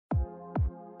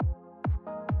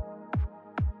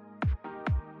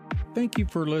Thank you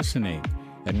for listening,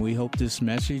 and we hope this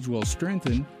message will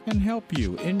strengthen and help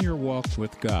you in your walk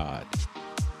with God.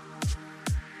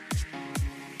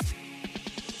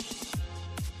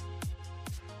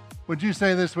 Would you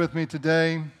say this with me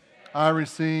today? I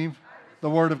receive the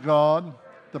Word of God,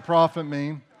 the profit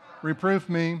me, reproof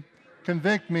me,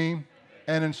 convict me,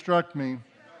 and instruct me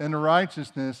in the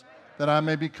righteousness that I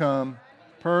may become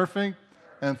perfect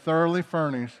and thoroughly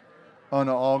furnished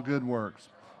unto all good works.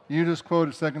 You just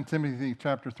quoted 2 Timothy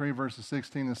chapter 3, verses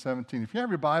 16 and 17. If you have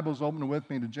your Bibles, open with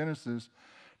me to Genesis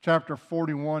chapter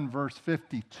 41, verse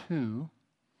 52.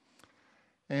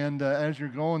 And as you're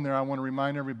going there, I want to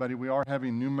remind everybody we are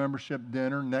having new membership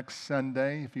dinner next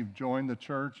Sunday. If you've joined the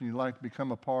church and you'd like to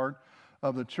become a part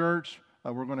of the church,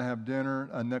 we're going to have dinner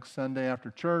next Sunday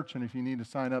after church. And if you need to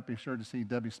sign up, be sure to see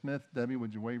Debbie Smith. Debbie,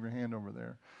 would you wave your hand over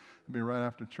there? It'll be right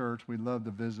after church. We'd love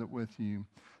to visit with you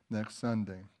next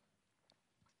Sunday.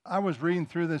 I was reading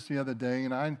through this the other day,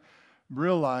 and I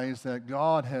realized that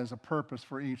God has a purpose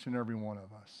for each and every one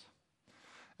of us.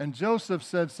 And Joseph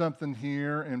said something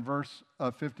here in verse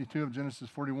 52 of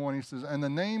Genesis 41. He says, and the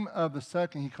name of the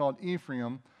second he called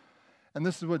Ephraim. And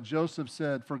this is what Joseph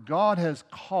said, for God has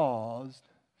caused,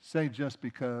 say just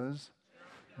because,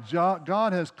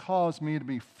 God has caused me to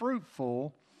be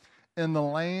fruitful in the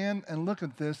land. And look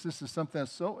at this. This is something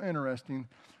that's so interesting.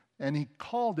 And he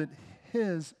called it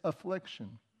his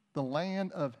affliction, the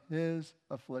land of his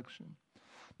affliction.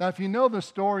 Now, if you know the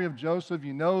story of Joseph,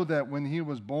 you know that when he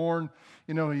was born,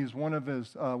 he's one of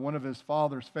his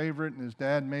father's favorite, and his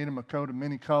dad made him a coat of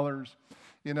many colors,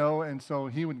 and so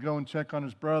he would go and check on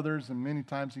his brothers, and many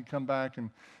times he'd come back and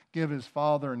give his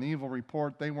father an evil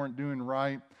report. They weren't doing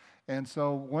right. And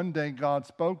so one day God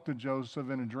spoke to Joseph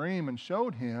in a dream and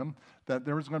showed him that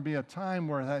there was going to be a time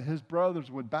where his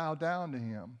brothers would bow down to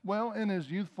him. Well, in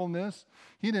his youthfulness,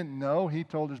 he didn't know. He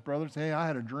told his brothers, hey, I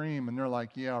had a dream. And they're like,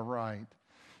 yeah, right.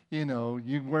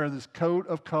 You wear this coat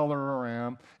of color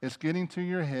around. It's getting to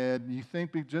your head. You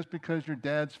think just because you're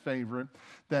dad's favorite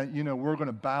that, we're going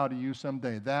to bow to you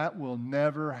someday. That will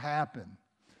never happen.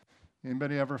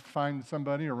 Anybody ever find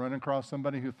somebody or run across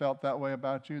somebody who felt that way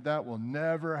about you? That will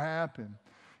never happen.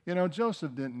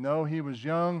 Joseph didn't know. He was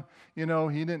young. He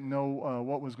didn't know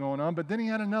what was going on. But then he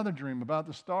had another dream about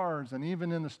the stars. And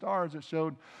even in the stars, it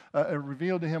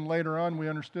revealed to him later on, we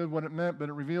understood what it meant, but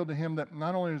it revealed to him that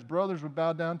not only his brothers would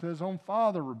bow down to his own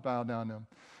father would bow down to him.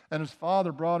 And his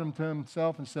father brought him to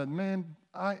himself and said,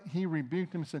 he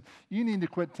rebuked him and said, you need to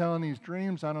quit telling these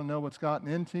dreams. I don't know what's gotten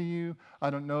into you. I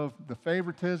don't know if the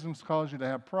favoritism's caused you to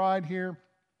have pride here.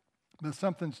 But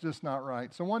something's just not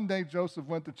right. So one day Joseph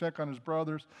went to check on his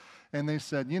brothers, and they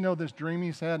said, this dream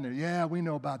he's had? And yeah, we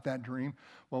know about that dream.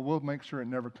 Well, we'll make sure it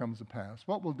never comes to pass.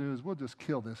 What we'll do is we'll just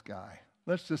kill this guy.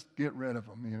 Let's just get rid of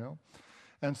him,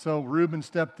 And so Reuben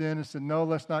stepped in and said, no,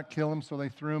 let's not kill him. So they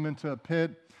threw him into a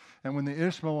pit. And when the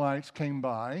Ishmaelites came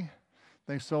by,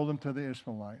 they sold him to the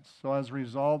Ishmaelites. So as a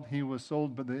result, he was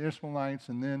sold by the Ishmaelites,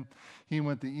 and then he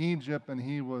went to Egypt, and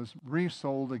he was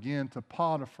resold again to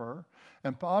Potiphar.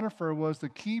 And Potiphar was the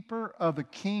keeper of the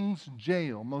king's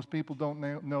jail. Most people don't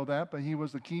know that, but he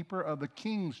was the keeper of the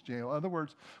king's jail. In other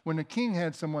words, when the king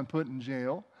had someone put in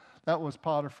jail, that was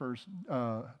Potiphar's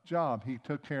job. He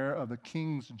took care of the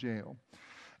king's jail.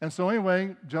 And so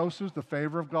anyway, the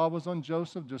favor of God was on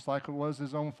Joseph, just like it was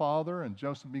his own father. And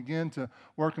Joseph began to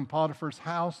work in Potiphar's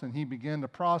house, and he began to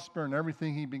prosper, and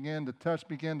everything he began to touch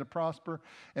began to prosper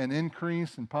and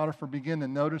increase. And Potiphar began to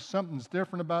notice something's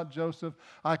different about Joseph.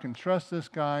 I can trust this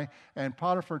guy. And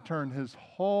Potiphar turned his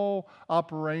whole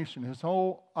operation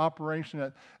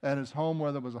at his home,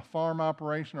 whether it was a farm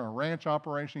operation or a ranch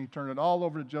operation, he turned it all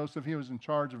over to Joseph. He was in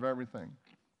charge of everything.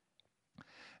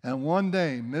 And one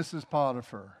day, Mrs.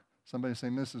 Potiphar, somebody say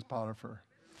Mrs. Potiphar.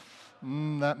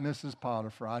 That Mrs.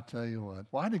 Potiphar, I tell you what.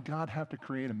 Why did God have to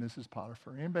create a Mrs.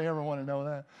 Potiphar? Anybody ever want to know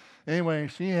that? Anyway,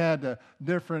 she had a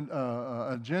different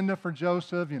agenda for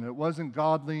Joseph. It wasn't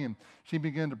godly, and she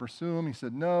began to pursue him. He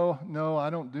said, no, I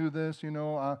don't do this.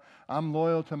 I'm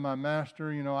loyal to my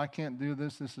master. I can't do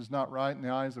this. This is not right in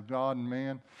the eyes of God and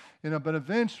man. But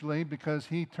eventually, because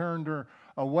he turned her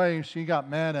away, she got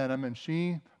mad at him, and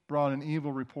she brought an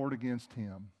evil report against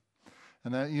him.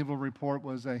 And that evil report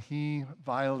was that he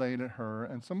violated her.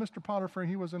 And so Mr. Potiphar,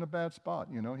 he was in a bad spot.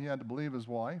 He had to believe his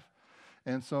wife.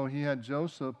 And so he had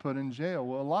Joseph put in jail.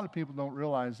 Well, a lot of people don't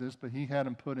realize this, but he had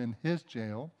him put in his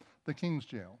jail, the king's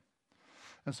jail.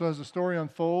 And so as the story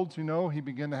unfolds, he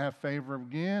began to have favor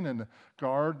again. And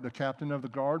the captain of the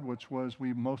guard, which was,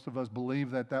 most of us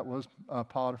believe that was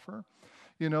Potiphar,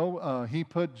 he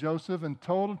put Joseph in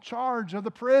total charge of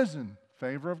the prison.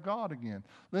 Favor of God again.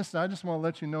 Listen, I just want to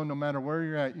let you know no matter where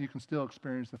you're at, you can still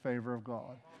experience the favor of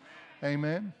God.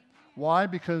 Amen. Why?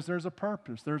 Because there's a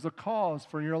purpose. There's a cause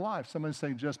for your life. Somebody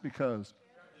say, just because.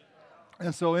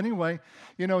 And so anyway,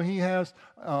 he has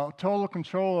total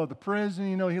control of the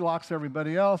prison. He locks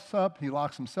everybody else up. He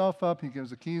locks himself up. He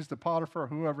gives the keys to Potiphar,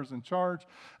 whoever's in charge.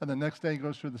 And the next day he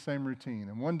goes through the same routine.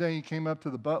 And one day he came up to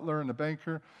the butler and the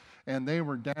baker, and they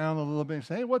were down a little bit. He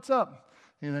said, hey, what's up?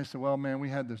 And they said, well, man, we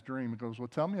had this dream. He goes, well,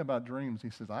 tell me about dreams. He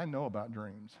says, I know about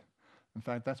dreams. In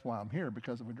fact, that's why I'm here,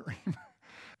 because of a dream.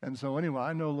 And so anyway,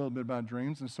 I know a little bit about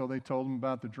dreams, and so they told him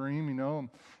about the dream,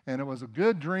 and it was a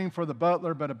good dream for the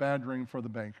butler, but a bad dream for the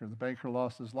baker. The baker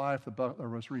lost his life. The butler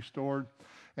was restored.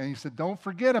 And he said, don't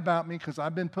forget about me because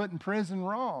I've been put in prison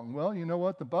wrong. Well, you know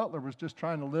what? The butler was just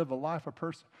trying to live a life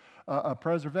of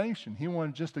preservation. He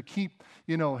wanted just to keep,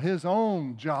 his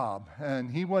own job,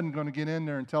 and he wasn't going to get in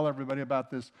there and tell everybody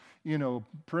about this,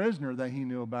 prisoner that he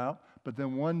knew about. But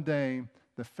then one day,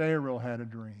 the Pharaoh had a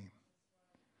dream.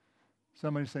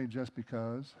 Somebody say, just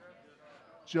because.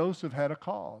 Joseph had a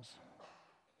cause.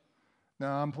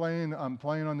 Now, I'm playing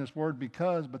on this word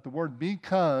because, but the word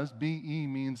because, B-E,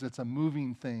 means it's a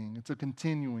moving thing. It's a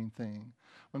continuing thing.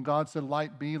 When God said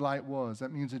light be, light was.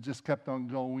 That means it just kept on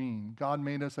going. God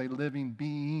made us a living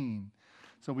being.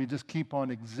 So we just keep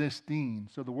on existing.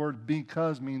 So the word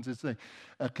because means it's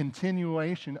a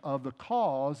continuation of the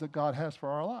cause that God has for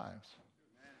our lives.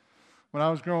 When I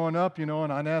was growing up,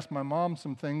 and I'd ask my mom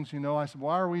some things, I said,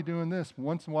 why are we doing this?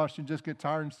 Once in a while, she'd just get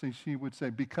tired and she would say,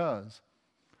 because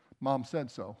Mom said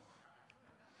so.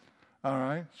 All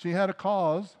right? She had a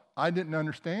cause. I didn't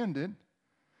understand it,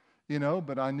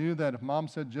 but I knew that if Mom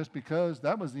said just because,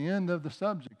 that was the end of the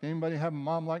subject. Anybody have a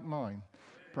mom like mine?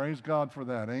 Praise God for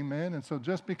that. Amen? And so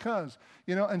just because,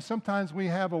 and sometimes we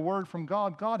have a word from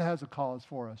God. God has a cause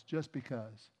for us, just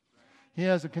because. He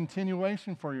has a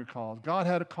continuation for your cause. God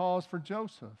had a cause for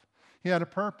Joseph. He had a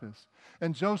purpose.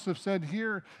 And Joseph said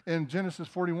here in Genesis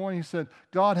 41, he said,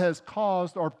 God has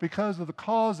caused, or because of the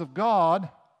cause of God,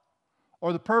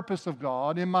 or the purpose of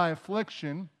God, in my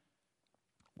affliction,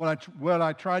 what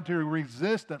I tried to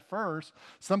resist at first,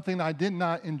 something I did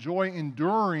not enjoy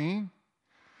enduring,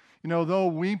 though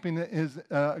weeping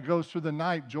goes through the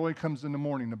night, joy comes in the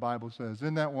morning, the Bible says.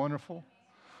 Isn't that wonderful?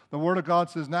 The Word of God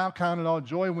says, now count it all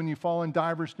joy when you fall in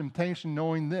diverse temptation,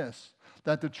 knowing this,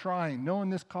 that the trying, knowing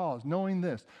this cause, knowing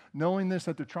this,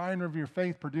 that the trying of your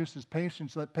faith produces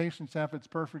patience, let patience have its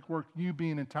perfect work, you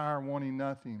being entire, wanting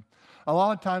nothing. A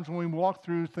lot of times when we walk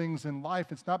through things in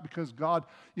life, it's not because God,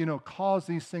 caused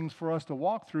these things for us to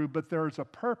walk through, but there is a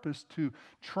purpose to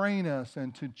train us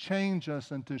and to change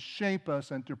us and to shape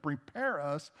us and to prepare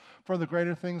us for the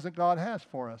greater things that God has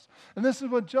for us. And this is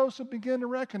what Joseph began to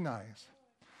recognize.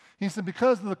 He said,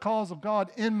 because of the cause of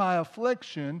God in my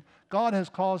affliction, God has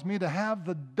caused me to have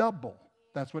the double.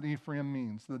 That's what Ephraim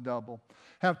means, the double.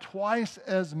 Have twice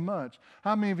as much.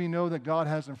 How many of you know that God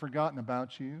hasn't forgotten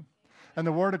about you? And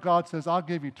the Word of God says, I'll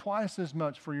give you twice as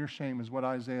much for your shame, is what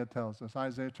Isaiah tells us.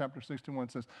 Isaiah chapter 61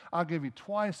 says, I'll give you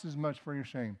twice as much for your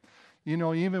shame.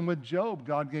 Even with Job,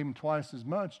 God gave him twice as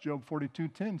much. Job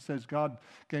 42:10 says God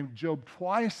gave Job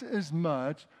twice as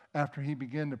much after he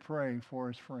began to pray for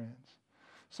his friends.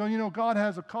 So, God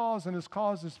has a cause, and his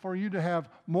cause is for you to have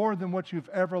more than what you've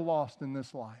ever lost in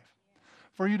this life.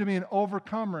 For you to be an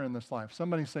overcomer in this life.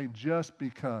 Somebody say, just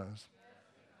because.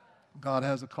 God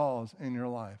has a cause in your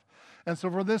life. And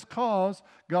so for this cause,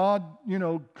 God,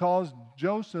 caused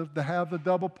Joseph to have the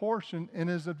double portion in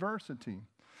his adversity.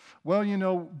 Well,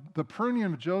 the pruning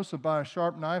of Joseph by a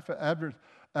sharp knife of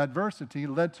adversity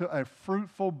led to a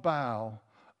fruitful bough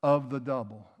of the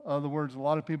double. In other words, a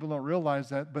lot of people don't realize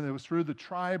that, but it was through the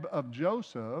tribe of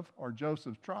Joseph, or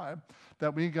Joseph's tribe,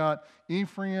 that we got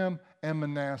Ephraim and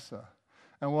Manasseh.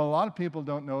 And what a lot of people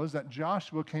don't know is that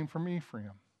Joshua came from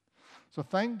Ephraim. So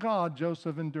thank God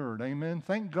Joseph endured. Amen.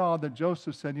 Thank God that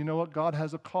Joseph said, you know what, God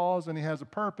has a cause and he has a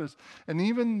purpose. And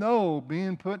even though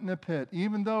being put in a pit,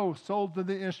 even though sold to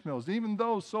the Ishmaels, even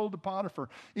though sold to Potiphar,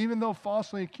 even though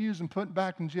falsely accused and put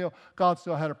back in jail, God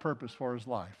still had a purpose for his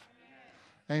life.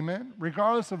 Amen.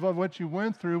 Regardless of what you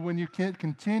went through, when you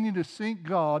continue to seek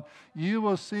God, you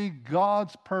will see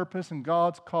God's purpose and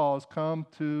God's cause come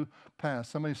to pass.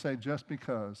 Somebody say, just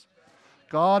because.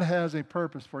 God has a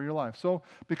purpose for your life. So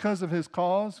because of his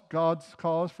cause, God's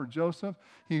cause for Joseph,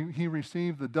 he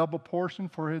received the double portion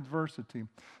for his adversity.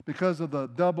 Because of the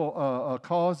double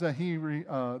cause that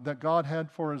that God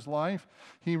had for his life,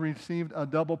 he received a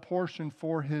double portion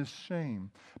for his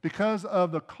shame. Because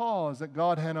of the cause that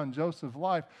God had on Joseph's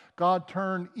life, God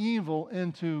turned evil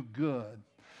into good.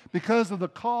 Because of the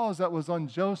cause that was on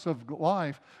Joseph's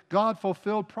life, God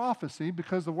fulfilled prophecy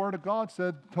because the word of God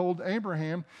told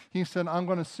Abraham, he said, I'm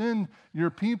going to send your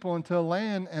people into a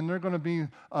land, and they're going to be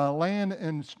land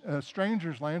in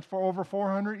strangers' lands for over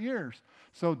 400 years.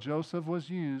 So Joseph was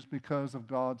used because of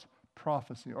God's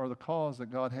prophecy, or the cause that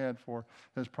God had for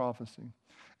his prophecy.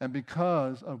 And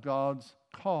because of God's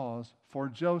cause for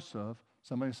Joseph,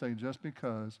 somebody say just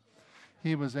because,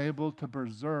 he was able to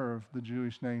preserve the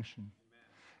Jewish nation.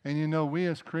 And you know, we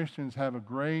as Christians have a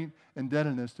great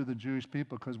indebtedness to the Jewish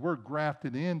people because we're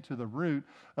grafted into the root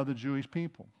of the Jewish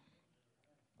people.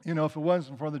 You know, if it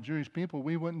wasn't for the Jewish people,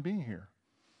 we wouldn't be here.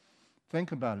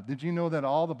 Think about it. Did you know that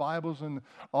all the Bibles and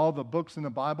all the books in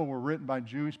the Bible were written by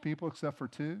Jewish people except for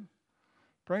 2?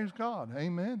 Praise God.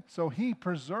 Amen. So he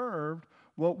preserved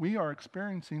what we are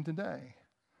experiencing today.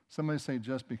 Somebody say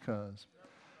just because.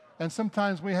 And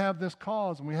sometimes we have this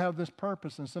cause and we have this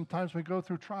purpose, and sometimes we go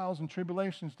through trials and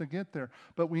tribulations to get there.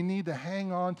 But we need to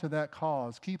hang on to that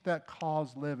cause. Keep that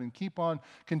cause living. Keep on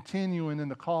continuing in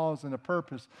the cause and the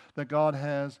purpose that God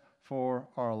has for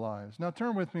our lives. Now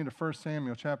turn with me to 1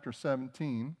 Samuel chapter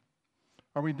 17.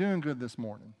 Are we doing good this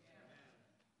morning?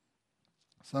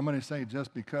 Somebody say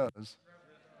just because.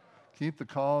 Keep the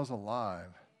cause alive.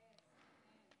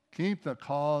 Keep the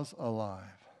cause alive.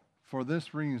 For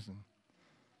this reason.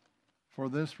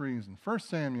 1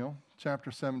 Samuel chapter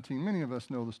 17, many of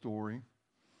us know the story,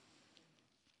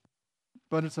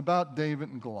 but it's about David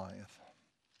and Goliath,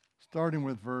 starting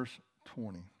with verse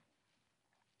 20.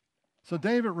 So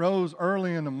David rose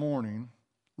early in the morning,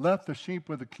 left the sheep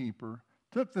with the keeper,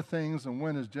 took the things and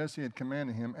went as Jesse had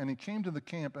commanded him, and he came to the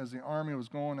camp as the army was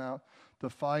going out to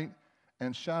fight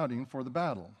and shouting for the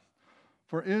battle.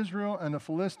 For Israel and the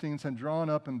Philistines had drawn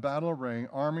up in battle array,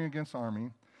 army against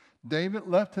army. David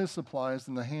left his supplies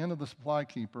in the hand of the supply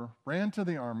keeper, ran to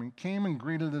the army, came and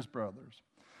greeted his brothers.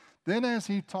 Then as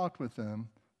he talked with them,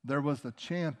 there was the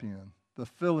champion, the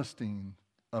Philistine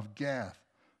of Gath,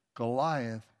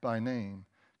 Goliath by name,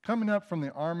 coming up from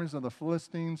the armies of the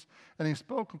Philistines, and he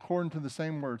spoke according to the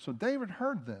same words. So David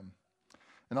heard them.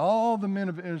 And all the men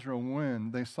of Israel,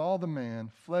 when they saw the man,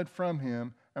 fled from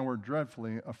him and were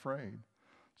dreadfully afraid.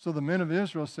 So the men of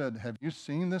Israel said, have you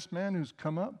seen this man who's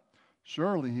come up?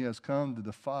 Surely he has come to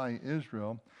defy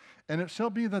Israel. And it shall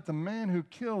be that the man who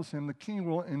kills him, the king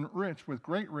will enrich with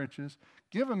great riches,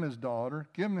 give him his daughter,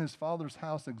 give him his father's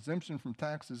house exemption from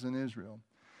taxes in Israel.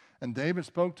 And David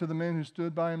spoke to the men who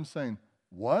stood by him, saying,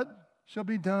 what shall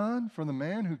be done for the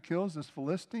man who kills this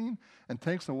Philistine and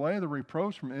takes away the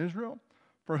reproach from Israel?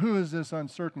 For who is this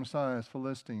uncircumcised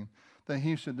Philistine, that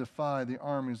he should defy the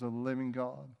armies of the living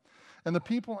God? And the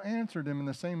people answered him in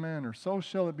the same manner, so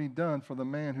shall it be done for the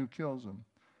man who kills him.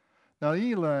 Now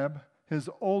Eliab, his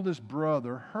oldest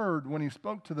brother, heard when he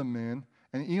spoke to the men,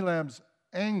 and Eliab's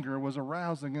anger was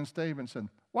aroused against David and said,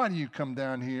 why do you come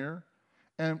down here?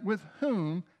 And with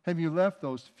whom have you left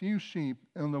those few sheep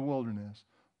in the wilderness?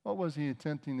 What was he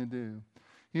attempting to do?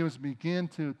 He was beginning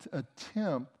to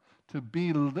attempt to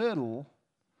belittle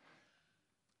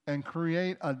and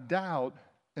create a doubt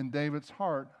in David's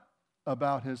heart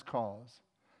about his cause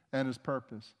and his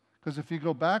purpose. Because if you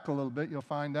go back a little bit, you'll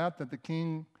find out that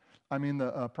the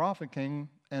prophet came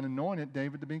and anointed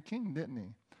David to be king, didn't he?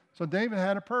 So David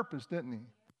had a purpose, didn't he?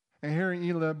 And here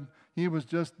Eliab, he was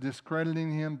just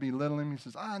discrediting him, belittling him. He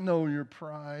says, I know your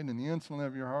pride and the insolence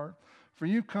of your heart, for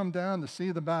you come down to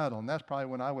see the battle. And that's probably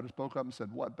when I would have spoke up and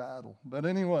said, what battle? But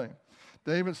anyway,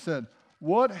 David said,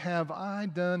 what have I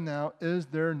done now? Is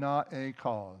there not a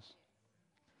cause?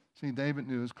 See, David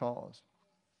knew his cause.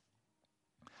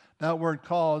 That word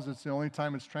cause, it's the only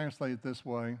time it's translated this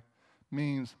way,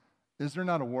 means, is there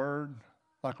not a word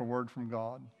like a word from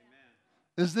God?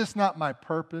 Amen. Is this not my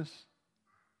purpose,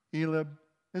 Eliab?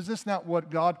 Is this not what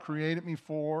God created me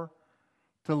for,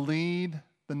 to lead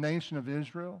the nation of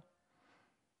Israel?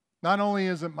 Not only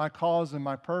is it my cause and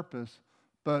my purpose,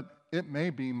 but it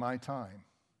may be my time.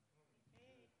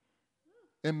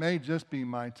 It may just be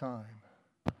my time.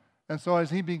 And so as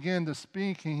he began to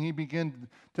speak and he began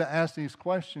to ask these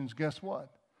questions, guess what?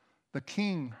 The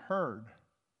king heard.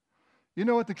 You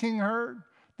know what the king heard?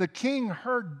 The king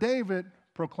heard David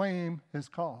proclaim his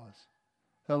cause.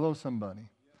 Hello, somebody.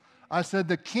 I said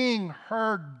the king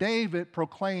heard David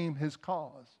proclaim his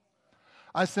cause.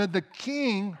 I said the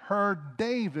king heard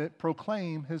David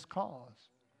proclaim his cause.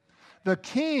 The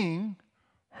king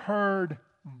heard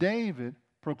David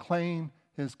proclaim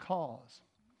his cause.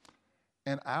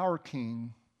 And our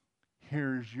king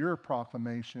hears your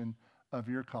proclamation of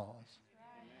your cause.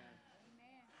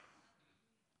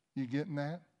 You getting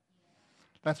that?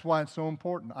 That's why it's so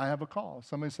important. I have a cause.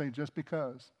 Somebody say, just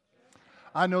because.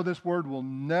 I know this word will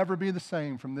never be the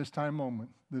same from this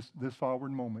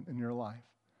forward moment in your life,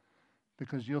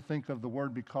 because you'll think of the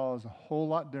word because a whole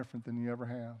lot different than you ever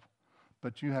have.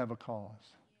 But you have a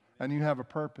cause, and you have a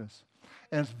purpose.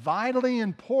 And it's vitally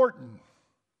important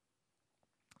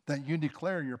that you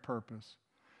declare your purpose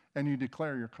and you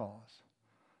declare your cause.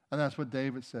 And that's what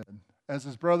David said. As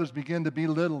his brothers begin to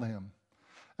belittle him,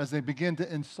 as they begin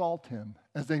to insult him,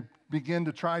 as they begin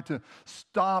to try to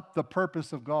stop the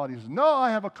purpose of God, he says, no, I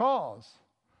have a cause.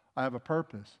 I have a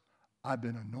purpose. I've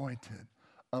been anointed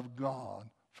of God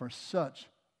for such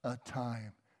a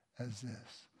time as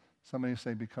this. Somebody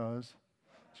say because.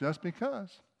 Just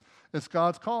because. It's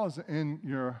God's cause in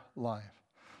your life.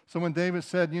 So when David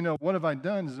said, what have I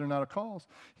done? Is there not a cause?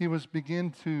 He was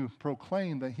begin to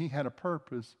proclaim that he had a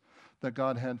purpose that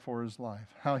God had for his life,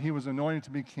 how he was anointed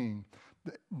to be king.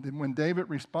 When David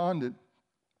responded,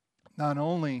 not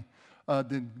only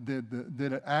did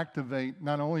it activate,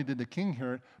 not only did the king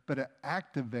hear it, but it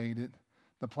activated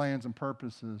the plans and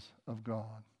purposes of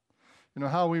God.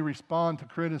 How we respond to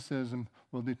criticism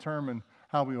will determine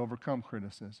how we overcome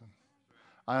criticism.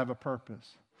 I have a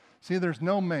purpose. See, there's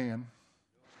no man,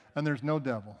 and there's no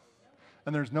devil,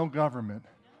 and there's no government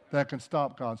that can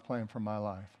stop God's plan for my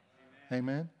life.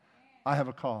 Amen? I have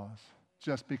a cause.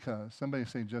 Just because. Somebody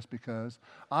say just because.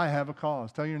 I have a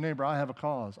cause. Tell your neighbor, I have a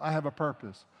cause. I have a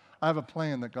purpose. I have a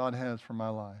plan that God has for my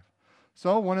life.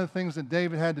 So one of the things that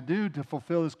David had to do to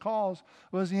fulfill his cause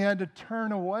was he had to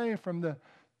turn away from the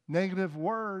negative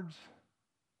words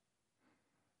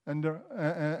and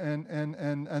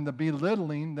the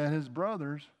belittling that his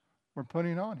brothers were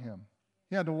putting on him.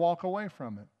 He had to walk away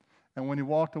from it. And when he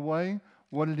walked away,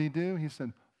 what did he do? He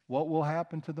said, what will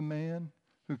happen to the man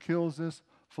who kills this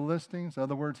Philistines? In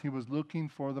other words, he was looking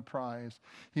for the prize.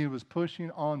 He was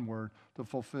pushing onward to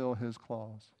fulfill his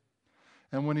clause.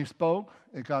 And when he spoke,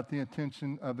 it got the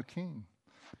attention of the king.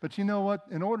 But you know what?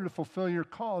 In order to fulfill your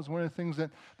cause, one of the things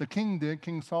that the king did,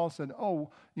 King Saul said,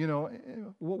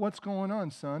 what's going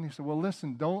on, son? He said, well,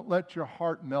 listen, don't let your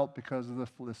heart melt because of the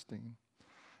Philistine.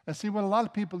 And see, what a lot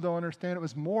of people don't understand, it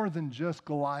was more than just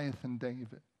Goliath and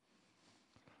David.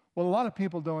 What a lot of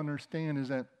people don't understand is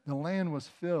that the land was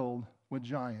filled with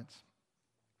giants,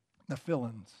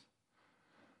 Nephilims.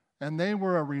 And they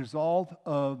were a result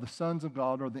of the sons of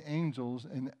God, or the angels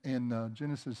in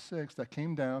Genesis 6, that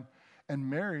came down and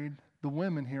married the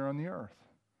women here on the earth.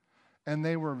 And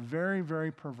they were very,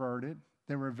 very perverted.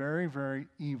 They were very, very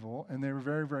evil. And they were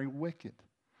very, very wicked.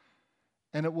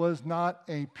 And it was not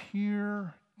a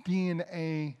pure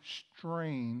DNA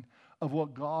strain of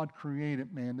what God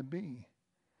created man to be.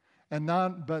 And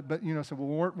so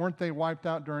weren't they wiped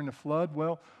out during the flood?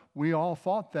 Well, we all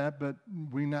thought that, but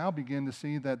we now begin to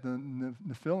see that the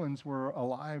Nephilims were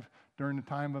alive during the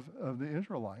time of the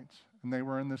Israelites, and they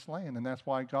were in this land. And that's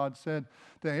why God said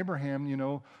to Abraham,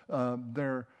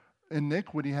 their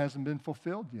iniquity hasn't been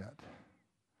fulfilled yet.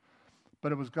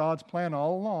 But it was God's plan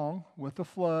all along with the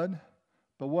flood.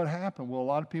 But what happened? Well, a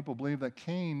lot of people believe that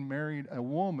Cain married a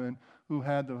woman who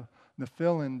had the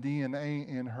Nephilim DNA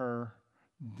in her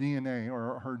DNA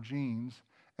or her genes,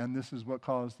 and this is what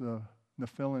caused the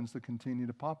Nephilims to continue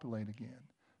to populate again,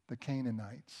 the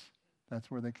Canaanites. That's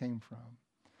where they came from.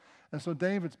 And so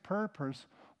David's purpose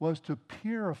was to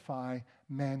purify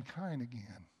mankind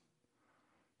again.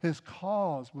 His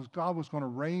cause was God was going to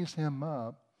raise him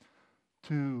up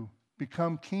to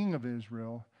become king of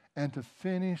Israel and to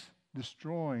finish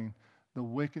destroying the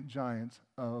wicked giants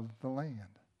of the land.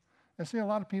 And see, a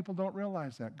lot of people don't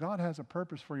realize that. God has a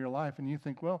purpose for your life, and you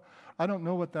think, well, I don't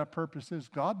know what that purpose is.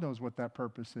 God knows what that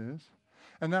purpose is.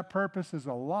 And that purpose is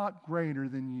a lot greater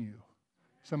than you.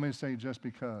 Somebody say, just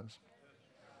because.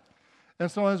 And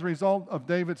so as a result of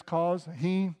David's cause,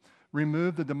 he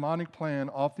removed the demonic plan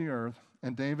off the earth,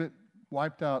 and David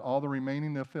wiped out all the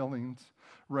remaining Nephilims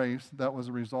race that was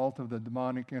a result of the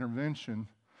demonic intervention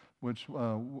with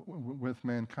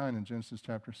mankind in Genesis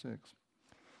chapter 6.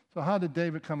 So how did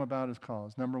David come about his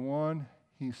cause? Number one,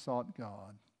 he sought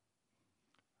God.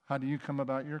 How do you come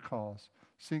about your cause?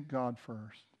 Seek God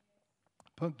first.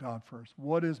 Put God first.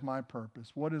 What is my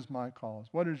purpose? What is my cause?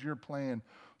 What is your plan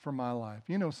for my life?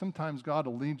 Sometimes God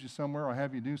will lead you somewhere or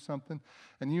have you do something,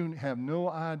 and you have no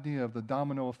idea of the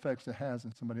domino effects it has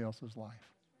in somebody else's life.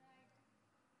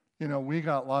 We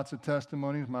got lots of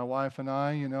testimonies, my wife and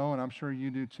I, and I'm sure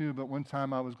you do too, but one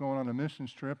time I was going on a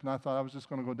missions trip, and I thought I was just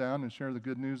going to go down and share the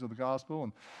good news of the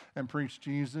gospel and preach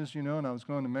Jesus, and I was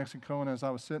going to Mexico, and as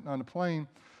I was sitting on the plane,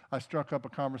 I struck up a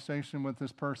conversation with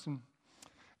this person,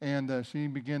 and she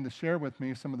began to share with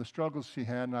me some of the struggles she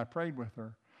had, and I prayed with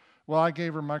her. Well, I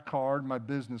gave her my card, my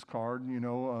business card.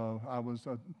 I was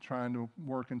trying to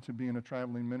work into being a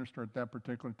traveling minister at that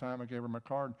particular time. I gave her my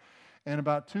card. And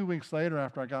about 2 weeks later,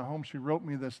 after I got home, she wrote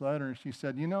me this letter, and she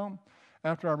said,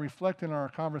 after I reflected on our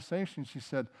conversation, she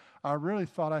said, I really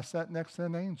thought I sat next to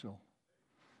an angel.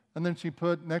 And then she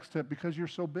put next to it, because you're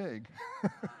so big.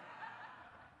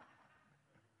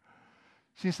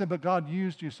 She said, but God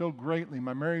used you so greatly.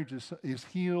 My marriage is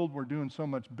healed. We're doing so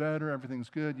much better. Everything's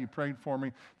good. You prayed for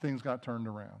me. Things got turned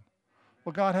around.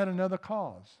 Well, God had another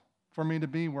cause for me to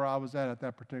be where I was at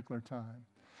that particular time.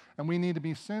 And we need to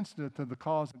be sensitive to the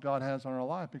cause that God has on our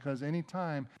life, because any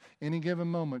time, any given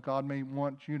moment, God may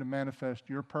want you to manifest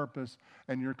your purpose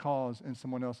and your cause in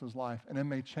someone else's life. And it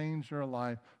may change your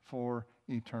life for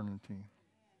eternity.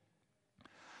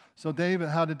 So David,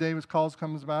 how did David's cause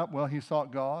come about? Well, he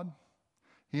sought God.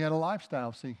 He had a lifestyle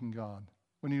of seeking God.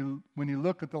 When you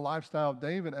look at the lifestyle of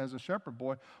David as a shepherd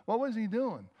boy, what was he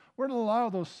doing? Where did a lot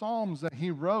of those Psalms that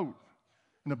he wrote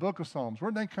in the book of Psalms, where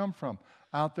did they come from?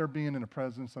 Out there being in the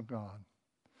presence of God.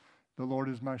 The Lord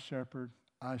is my shepherd.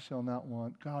 I shall not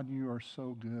want. God, you are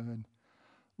so good.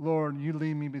 Lord, you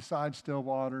lead me beside still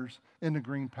waters, in the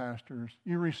green pastures.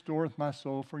 You restoreth my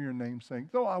soul for your name's sake.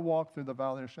 Though I walk through the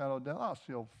valley of the shadow of death, I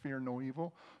shall fear no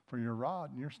evil, for your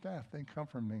rod and your staff, they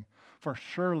comfort me. For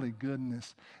surely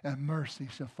goodness and mercy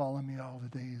shall follow me all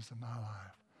the days of my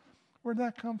life. Where'd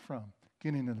that come from?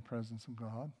 Getting in the presence of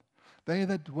God. They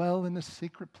that dwell in the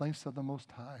secret place of the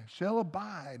Most High shall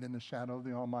abide in the shadow of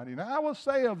the Almighty. Now I will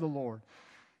say of the Lord,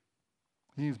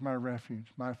 He is my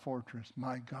refuge, my fortress,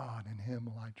 my God, in Him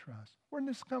will I trust. Where did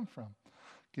this come from?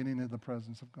 Getting into the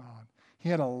presence of God. He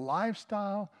had a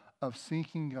lifestyle of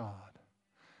seeking God.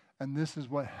 And this is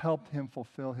what helped him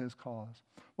fulfill his cause.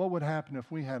 What would happen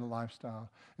if we had a lifestyle?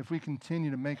 If we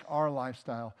continue to make our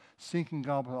lifestyle seeking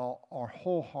God with all our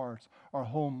whole hearts, our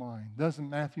whole mind. Doesn't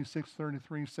Matthew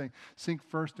 6:33 say, seek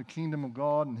first the kingdom of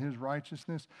God and His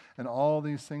righteousness, and all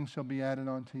these things shall be added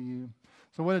unto you?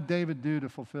 So what did David do to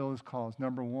fulfill his cause?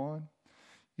 Number one,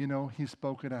 he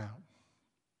spoke it out.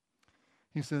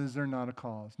 He said, is there not a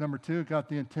cause? Number two, it got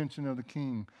the attention of the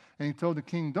king. And he told the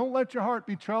king, don't let your heart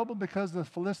be troubled because of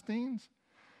the Philistines.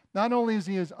 Not only is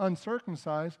he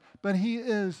uncircumcised, but he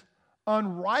is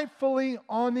unrightfully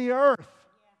on the earth.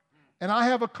 And I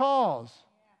have a cause.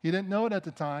 He didn't know it at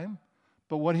the time,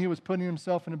 but what he was putting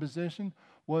himself in a position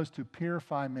was to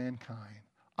purify mankind.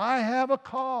 I have a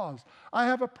cause. I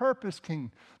have a purpose,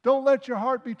 king. Don't let your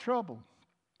heart be troubled.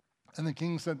 And the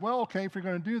king said, well, okay, if you're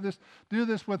going to do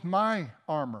this with my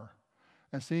armor.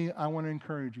 And see, I want to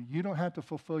encourage you. You don't have to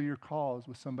fulfill your cause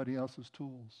with somebody else's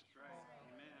tools. Right.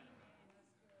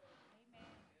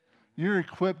 You're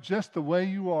equipped just the way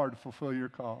you are to fulfill your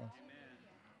cause. Amen.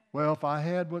 Well, if I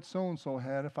had what so-and-so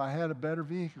had, if I had a better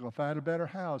vehicle, if I had a better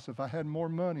house, if I had more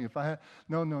money, if I had...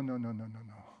 No.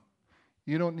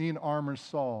 You don't need armor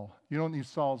Saul. You don't need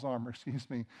Saul's armor,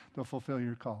 to fulfill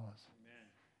your cause.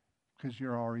 Because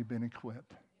you're already been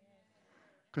equipped.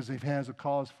 Because if He has a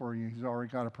cause for you, He's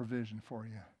already got a provision for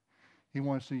you. He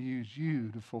wants to use you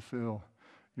to fulfill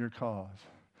your cause.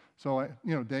 So,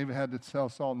 David had to tell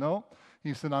Saul, no.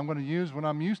 He said, I'm going to use what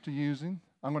I'm used to using.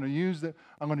 I'm going to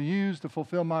use to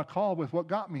fulfill my call with what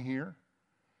got me here.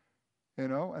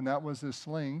 And that was his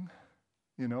sling.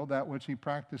 That which he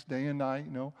practiced day and night,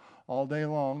 all day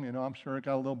long. I'm sure he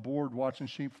got a little bored watching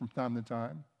sheep from time to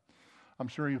time. I'm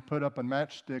sure he put up a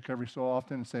matchstick every so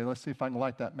often and say, let's see if I can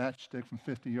light that matchstick from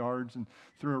 50 yards, and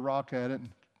threw a rock at it and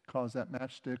caused that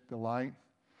matchstick to light.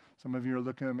 Some of you are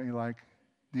looking at me like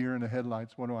deer in the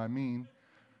headlights. What do I mean?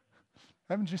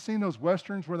 Haven't you seen those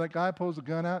westerns where that guy pulls a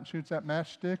gun out and shoots that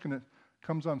matchstick and it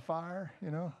comes on fire,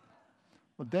 Well,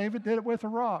 David did it with a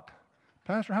rock.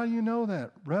 Pastor, how do you know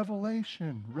that?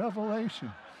 Revelation.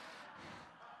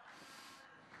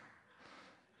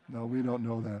 No, we don't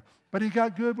know that. But he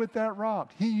got good with that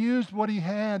rock. He used what he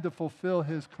had to fulfill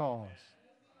his cause.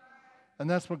 And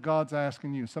that's what God's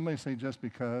asking you. Somebody say, just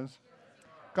because.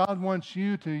 God wants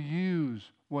you to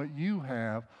use what you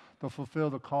have to fulfill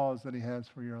the cause that He has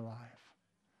for your life.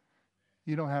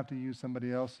 You don't have to use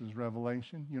somebody else's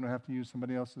revelation. You don't have to use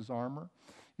somebody else's armor.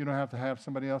 You don't have to have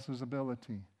somebody else's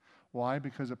ability. Why?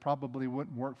 Because it probably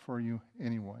wouldn't work for you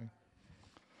anyway.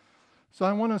 So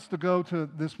I want us to go to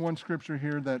this one scripture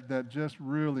here that just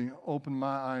really opened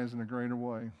my eyes in a greater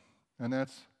way. And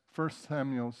that's 1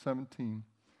 Samuel 17,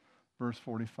 verse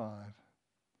 45.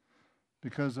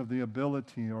 Because of the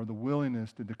ability or the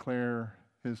willingness to declare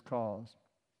his cause.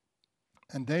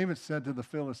 And David said to the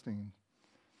Philistines,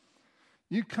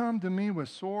 you come to me with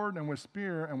sword and with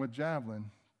spear and with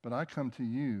javelin, but I come to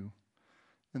you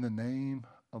in the name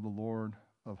of the Lord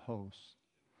of hosts,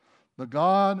 the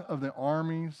God of the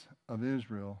armies of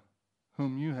Israel,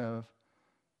 whom you have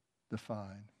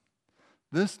defied.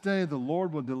 This day the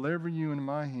Lord will deliver you into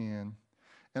my hand,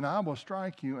 and I will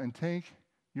strike you and take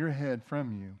your head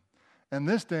from you. And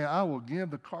this day I will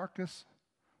give the carcass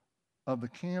of the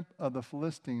camp of the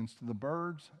Philistines to the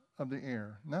birds of the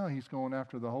air. Now he's going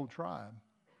after the whole tribe,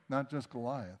 not just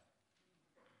Goliath.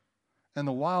 And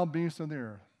the wild beasts of the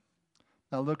earth.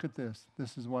 Now look at this.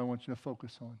 This is what I want you to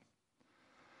focus on.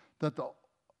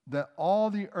 That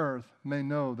all the earth may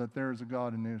know that there is a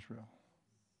God in Israel.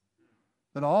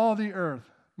 That all the earth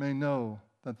may know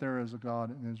that there is a God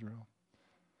in Israel.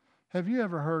 Have you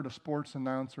ever heard a sports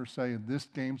announcer say this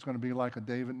game's going to be like a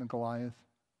David and a Goliath?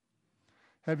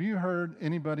 Have you heard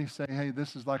anybody say, hey,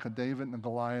 this is like a David and a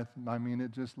Goliath? I mean,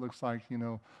 it just looks like,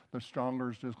 the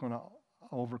stronger is just going to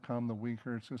overcome the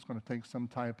weaker. It's just going to take some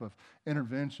type of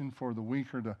intervention for the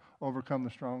weaker to overcome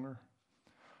the stronger.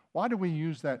 Why do we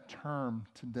use that term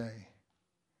today?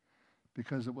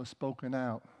 Because it was spoken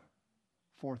out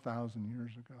 4,000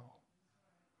 years ago.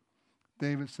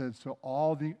 David said, so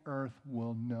all the earth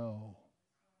will know.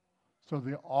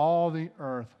 All the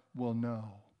earth will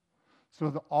know.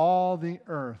 All the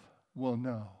earth will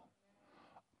know.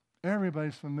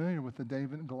 Everybody's familiar with the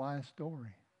David and Goliath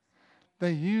story.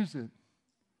 They use it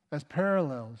as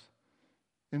parallels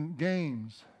in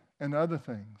games and other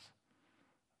things.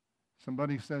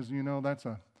 Somebody says, you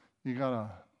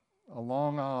got a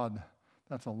long odd.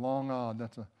 That's a long odd.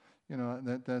 That's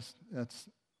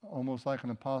almost like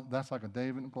that's like a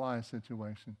David and Goliath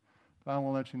situation. But I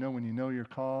want to let you know, when you know your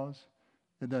cause,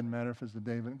 it doesn't matter if it's the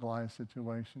David and Goliath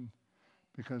situation,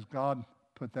 because God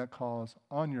put that cause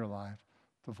on your life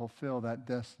to fulfill that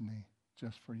destiny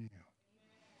just for you.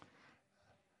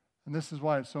 And this is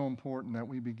why it's so important that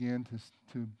we begin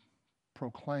to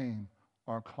proclaim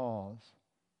our cause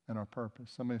and our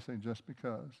purpose. Somebody say, just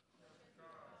because.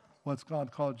 What's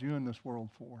God called you in this world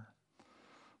for?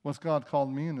 What's God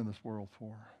called me into this world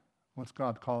for? What's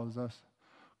God called us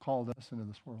into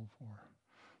this world for?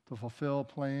 To fulfill a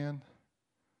plan,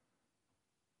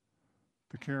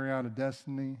 to carry out a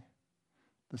destiny,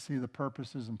 to see the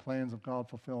purposes and plans of God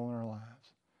fulfill in our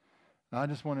lives. And I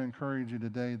just want to encourage you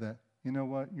today that, you know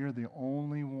what? You're the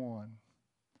only one.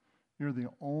 You're the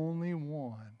only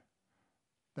one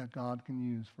that God can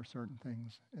use for certain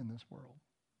things in this world.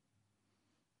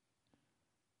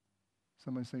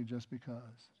 Somebody say, just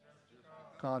because.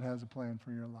 God has a plan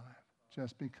for your life.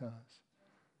 Just because.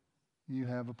 You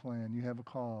have a plan, you have a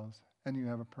cause, and you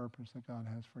have a purpose that God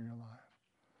has for your life.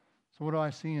 So what do I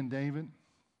see in David?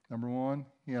 Number one,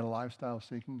 he had a lifestyle of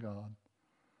seeking God.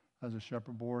 As a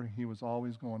shepherd boy, he was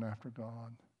always going after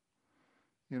God.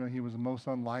 He was the most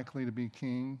unlikely to be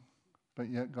king, but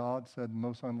yet God said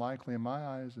most unlikely in my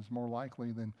eyes is more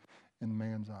likely than in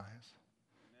man's eyes.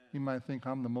 Amen. You might think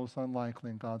I'm the most unlikely,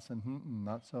 and God said,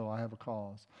 not so. I have a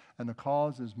cause. And the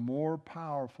cause is more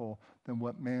powerful than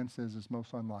what man says is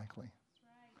most unlikely.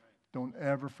 Right. Don't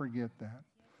ever forget that.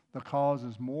 The cause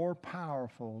is more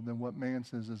powerful than what man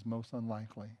says is most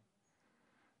unlikely.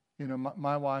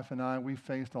 My wife and I, we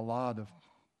faced a lot of,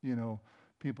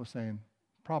 people saying,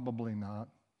 probably not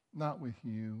with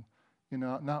you,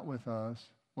 not with us.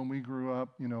 When we grew up,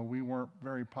 we weren't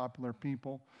very popular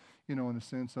people, in the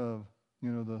sense of,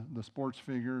 the sports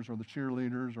figures or the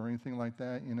cheerleaders or anything like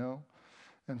that,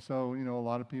 And so, a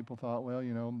lot of people thought, well,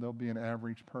 they'll be an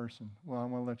average person. Well, I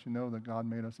want to let you know that God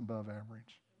made us above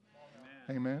average.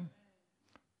 Amen.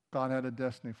 God had a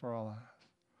destiny for our lives.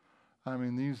 I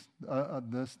mean,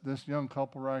 this young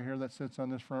couple right here that sits on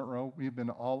this front row, we've been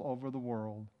all over the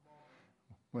world.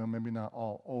 Well, maybe not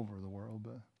all over the world,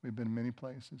 but we've been in many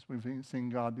places. We've seen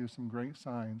God do some great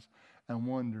signs and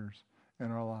wonders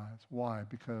in our lives. Why?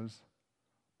 Because,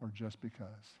 or just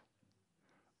because?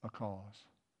 A cause.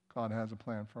 God has a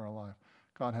plan for our life.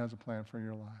 God has a plan for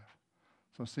your life.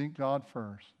 So seek God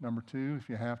first. Number two, if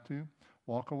you have to,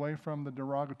 walk away from the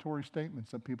derogatory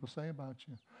statements that people say about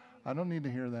you. I don't need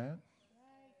to hear that.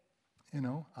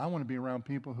 I want to be around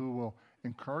people who will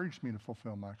encourage me to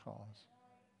fulfill my cause.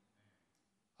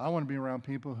 I want to be around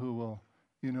people who will,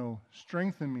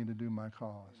 strengthen me to do my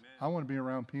cause. Amen. I want to be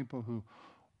around people who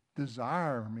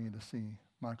desire me to see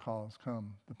my cause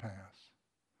come to pass.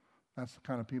 That's the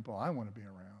kind of people I want to be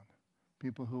around.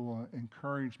 People who will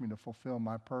encourage me to fulfill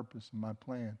my purpose and my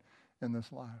plan in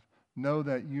this life. Know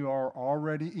that you are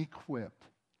already equipped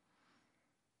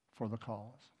for the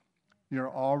cause.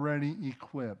 You're already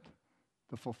equipped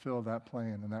to fulfill that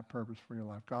plan and that purpose for your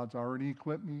life. God's already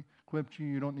equipped you.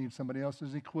 You don't need somebody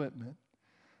else's equipment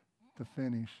to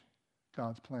finish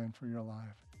God's plan for your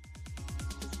life.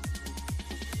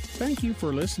 Thank you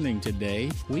for listening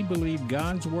today. We believe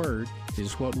God's Word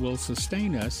is what will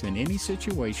sustain us in any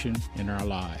situation in our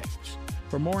lives.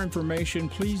 For more information,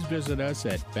 please visit us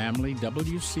at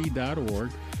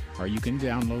familywc.org, or you can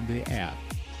download the app.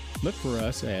 Look for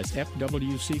us as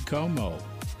FWC Como.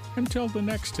 Until the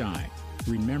next time,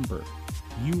 remember,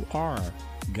 you are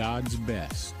God's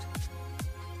best.